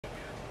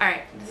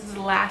Alright, this is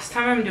the last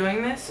time I'm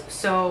doing this,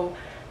 so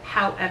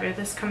however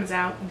this comes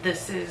out,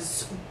 this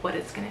is what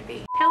it's gonna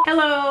be.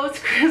 Hello, it's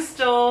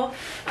Crystal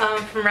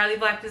from Riley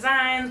Black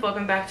Designs.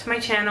 Welcome back to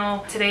my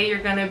channel. Today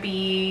you're gonna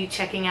be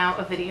checking out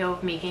a video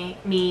of me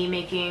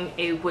making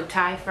a wood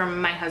tie for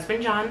my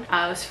husband John. It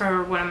was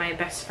for one of my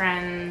best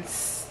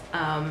friends'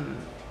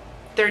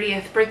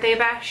 30th birthday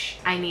bash.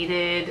 I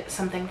needed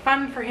something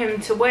fun for him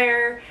to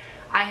wear.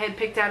 I had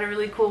picked out a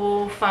really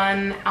cool,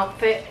 fun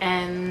outfit,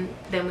 and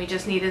then we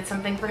just needed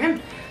something for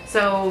him.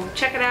 So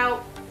check it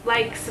out.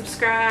 Like,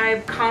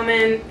 subscribe,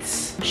 comment,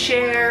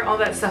 share, all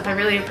that stuff. I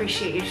really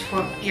appreciate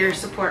your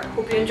support.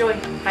 Hope you enjoy.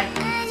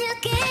 Bye.